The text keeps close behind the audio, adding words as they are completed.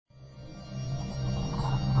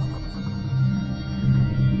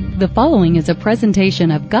The following is a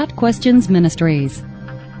presentation of Got Questions Ministries.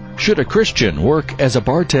 Should a Christian work as a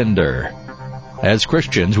bartender? As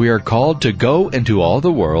Christians, we are called to go into all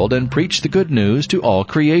the world and preach the good news to all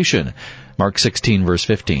creation. Mark 16, verse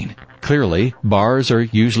 15. Clearly, bars are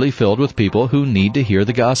usually filled with people who need to hear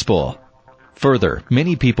the gospel. Further,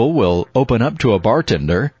 many people will open up to a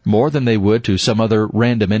bartender more than they would to some other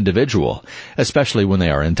random individual, especially when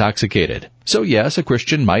they are intoxicated. So yes, a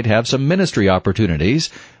Christian might have some ministry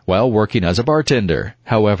opportunities while working as a bartender.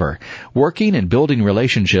 However, working and building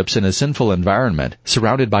relationships in a sinful environment,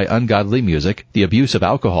 surrounded by ungodly music, the abuse of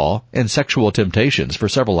alcohol, and sexual temptations for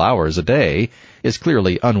several hours a day, is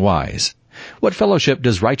clearly unwise. What fellowship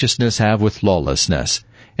does righteousness have with lawlessness?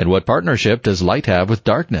 And what partnership does light have with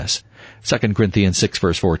darkness? 2 Corinthians 6,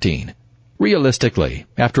 verse 14. Realistically,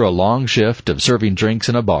 after a long shift of serving drinks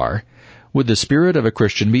in a bar, would the spirit of a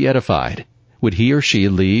Christian be edified? Would he or she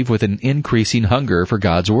leave with an increasing hunger for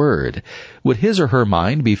God's Word? Would his or her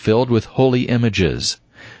mind be filled with holy images?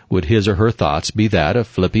 Would his or her thoughts be that of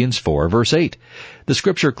Philippians 4, verse 8? The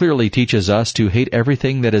Scripture clearly teaches us to hate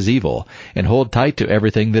everything that is evil and hold tight to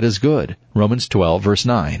everything that is good. Romans 12, verse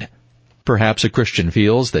 9. Perhaps a Christian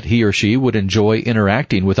feels that he or she would enjoy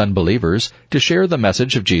interacting with unbelievers to share the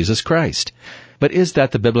message of Jesus Christ. But is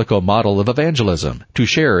that the biblical model of evangelism, to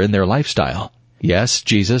share in their lifestyle? Yes,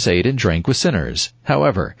 Jesus ate and drank with sinners.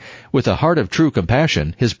 However, with a heart of true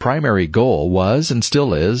compassion, his primary goal was, and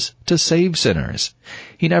still is, to save sinners.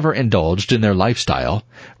 He never indulged in their lifestyle.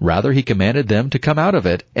 Rather, he commanded them to come out of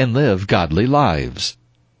it and live godly lives.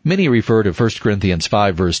 Many refer to 1 Corinthians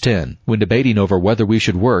 5, verse 10, when debating over whether we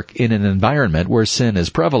should work in an environment where sin is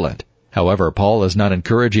prevalent. However, Paul is not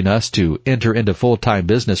encouraging us to enter into full-time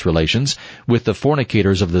business relations with the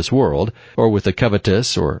fornicators of this world, or with the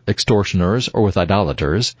covetous, or extortioners, or with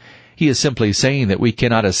idolaters. He is simply saying that we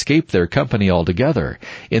cannot escape their company altogether.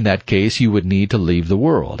 In that case, you would need to leave the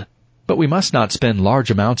world. But we must not spend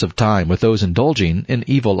large amounts of time with those indulging in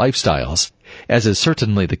evil lifestyles, as is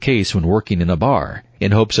certainly the case when working in a bar,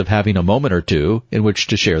 in hopes of having a moment or two in which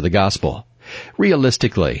to share the gospel.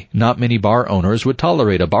 Realistically, not many bar owners would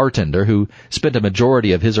tolerate a bartender who spent a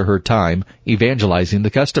majority of his or her time evangelizing the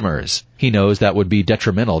customers. He knows that would be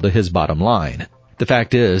detrimental to his bottom line. The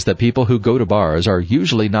fact is that people who go to bars are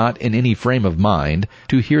usually not in any frame of mind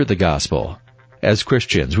to hear the gospel. As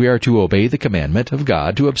Christians, we are to obey the commandment of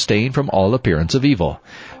God to abstain from all appearance of evil.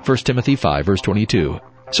 1 Timothy 5, verse 22.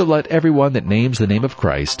 So let everyone that names the name of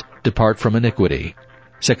Christ depart from iniquity.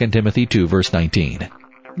 2 Timothy 2, verse 19.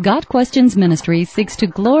 Got Questions Ministry seeks to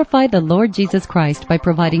glorify the Lord Jesus Christ by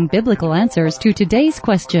providing biblical answers to today's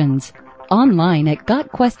questions. Online at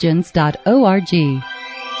gotquestions.org.